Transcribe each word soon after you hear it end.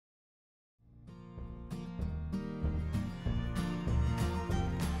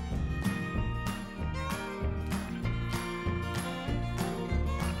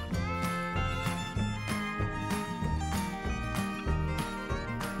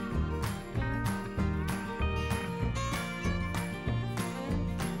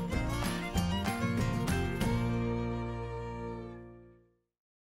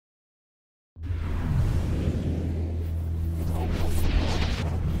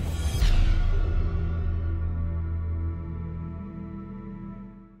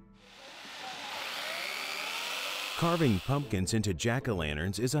Carving pumpkins into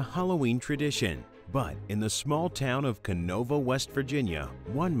jack-o'-lanterns is a Halloween tradition, but in the small town of Kenova, West Virginia,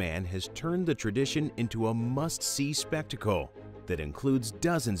 one man has turned the tradition into a must-see spectacle that includes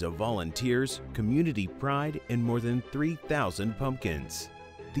dozens of volunteers, community pride, and more than 3,000 pumpkins.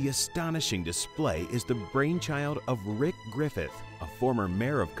 The astonishing display is the brainchild of Ric Griffith, a former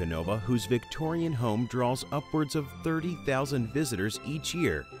mayor of Kenova whose Victorian home draws upwards of 30,000 visitors each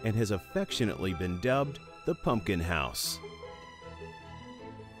year and has affectionately been dubbed the Pumpkin House.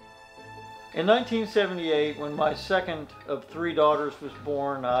 In 1978, when my second of 3 daughters was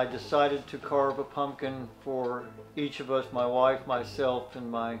born, I decided to carve a pumpkin for each of us, my wife, myself,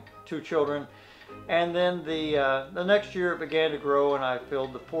 and my 2 children. And then the next year it began to grow and I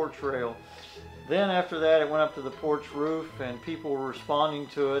filled the porch rail. Then after that it went up to the porch roof and people were responding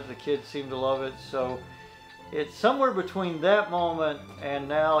to it. The kids seemed to love it. So it's somewhere between that moment and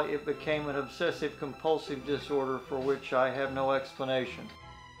now it became an obsessive compulsive disorder for which I have no explanation.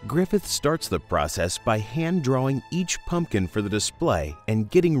 Griffith starts the process by hand-drawing each pumpkin for the display and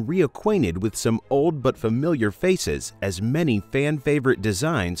getting reacquainted with some old but familiar faces as many fan-favorite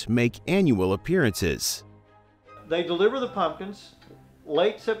designs make annual appearances. They deliver the pumpkins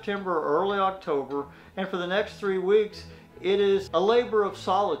late September or early October, and for the next 3 weeks it is a labor of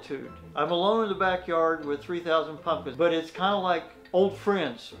solitude. I'm alone in the backyard with 3,000 pumpkins, but it's kind of like old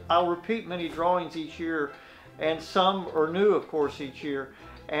friends. I'll repeat many drawings each year, and some are new, of course, each year.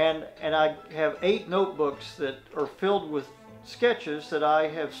 And I have 8 notebooks that are filled with sketches that I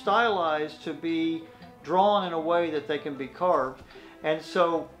have stylized to be drawn in a way that they can be carved. And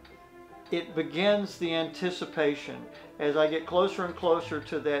so it begins the anticipation as I get closer and closer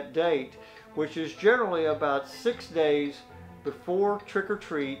to that date, which is generally about 6 days before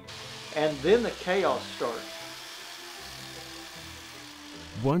trick-or-treat, and then the chaos starts.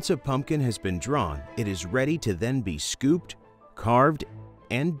 Once a pumpkin has been drawn, it is ready to then be scooped, carved,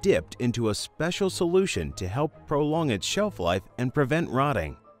 and dipped into a special solution to help prolong its shelf life and prevent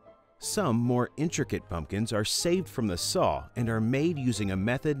rotting. Some more intricate pumpkins are saved from the saw and are made using a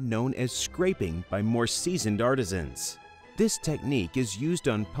method known as scraping by more seasoned artisans. This technique is used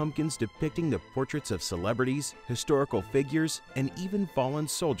on pumpkins depicting the portraits of celebrities, historical figures, and even fallen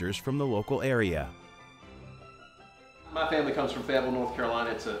soldiers from the local area. My family comes from Fayetteville, North Carolina.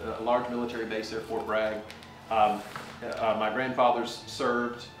 It's a large military base there, Fort Bragg. My grandfathers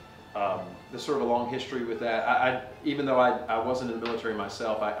served. There's sort of a long history with that. Even though I wasn't in the military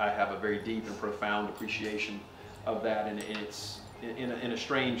myself, I have a very deep and profound appreciation of that, and it's in a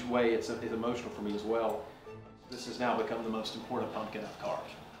strange way, it's emotional for me as well. This has now become the most important pumpkin I've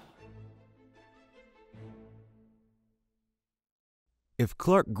carved. If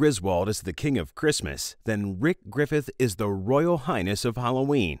Clark Griswold is the king of Christmas, then Ric Griffith is the Royal Highness of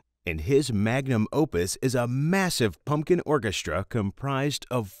Halloween. And his magnum opus is a massive pumpkin orchestra comprised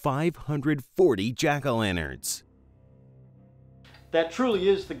of 540 jack-o'-lanterns. That truly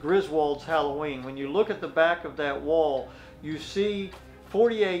is the Griswold's Halloween. When you look at the back of that wall, you see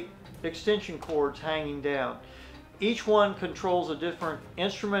 48 extension cords hanging down. Each one controls a different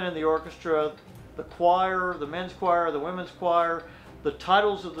instrument in the orchestra, the choir, the men's choir, the women's choir, the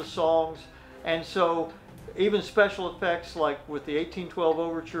titles of the songs, and so even special effects like with the 1812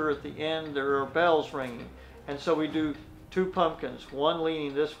 overture at the end, there are bells ringing. And so we do 2 pumpkins, one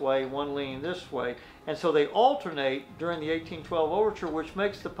leaning this way, one leaning this way. And so they alternate during the 1812 overture, which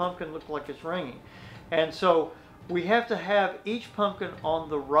makes the pumpkin look like it's ringing. And so we have to have each pumpkin on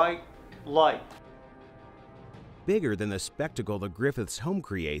the right light. Bigger than the spectacle the Griffiths' home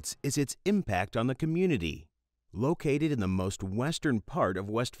creates is its impact on the community. Located in the most western part of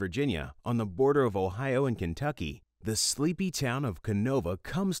West Virginia, on the border of Ohio and Kentucky, the sleepy town of Kenova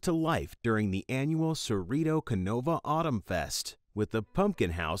comes to life during the annual Cerrito Kenova Autumn Fest, with the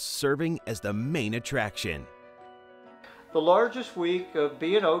Pumpkin House serving as the main attraction. The largest week of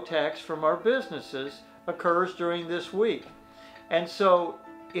B&O tax from our businesses occurs during this week. And so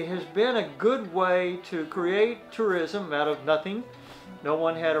it has been a good way to create tourism out of nothing. No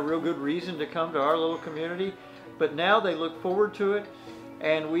one had a real good reason to come to our little community. But now they look forward to it,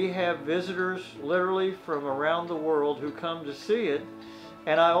 and we have visitors literally from around the world who come to see it.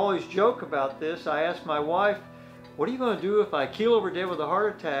 And I always joke about this. I ask my wife, what are you going to do if I keel over dead with a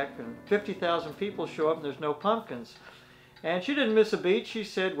heart attack and 50,000 people show up and there's no pumpkins? And she didn't miss a beat. She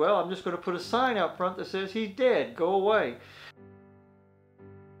said, well, I'm just going to put a sign out front that says he's dead, go away.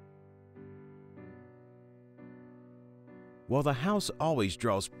 While the house always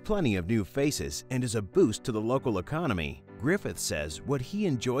draws plenty of new faces and is a boost to the local economy, Griffith says what he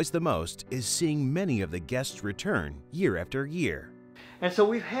enjoys the most is seeing many of the guests return year after year. And so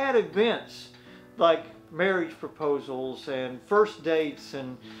we've had events like marriage proposals and first dates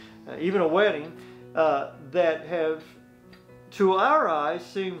and even a wedding that have, to our eyes,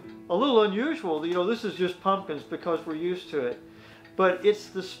 seem a little unusual. You know, this is just pumpkins because we're used to it. But it's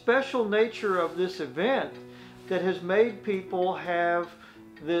the special nature of this event that has made people have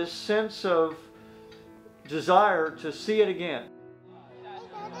this sense of desire to see it again.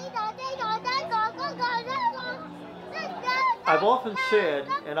 I've often said,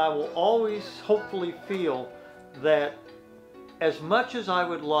 and I will always hopefully feel, that as much as I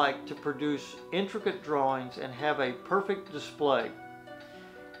would like to produce intricate drawings and have a perfect display,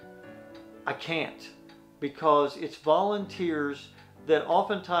 I can't, because it's volunteers that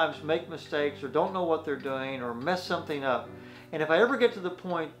oftentimes make mistakes or don't know what they're doing or mess something up. And if I ever get to the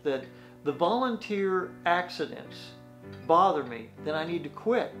point that the volunteer accidents bother me, then I need to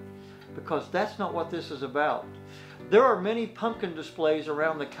quit, because that's not what this is about. There are many pumpkin displays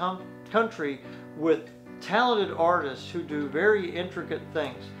around the country with talented artists who do very intricate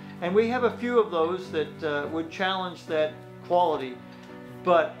things. And we have a few of those that would challenge that quality,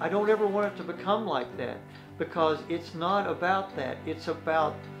 but I don't ever want it to become like that, because it's not about that. It's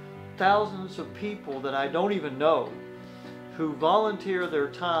about thousands of people that I don't even know who volunteer their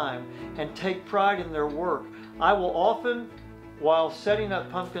time and take pride in their work. I will often, while setting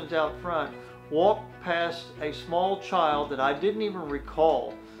up pumpkins out front, walk past a small child that I didn't even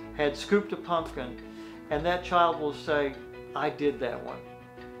recall had scooped a pumpkin, and that child will say, "I did that one."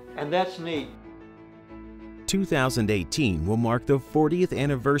 And that's neat. 2018 will mark the 40th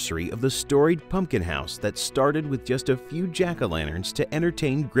anniversary of the storied pumpkin house that started with just a few jack-o'-lanterns to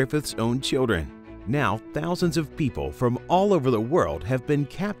entertain Griffith's own children. Now, thousands of people from all over the world have been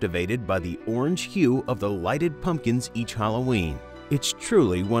captivated by the orange hue of the lighted pumpkins each Halloween. It's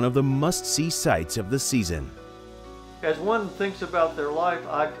truly one of the must-see sights of the season. As one thinks about their life,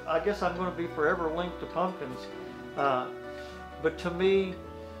 I guess I'm going to be forever linked to pumpkins. But to me,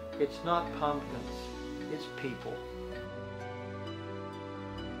 it's not pumpkins, it's people.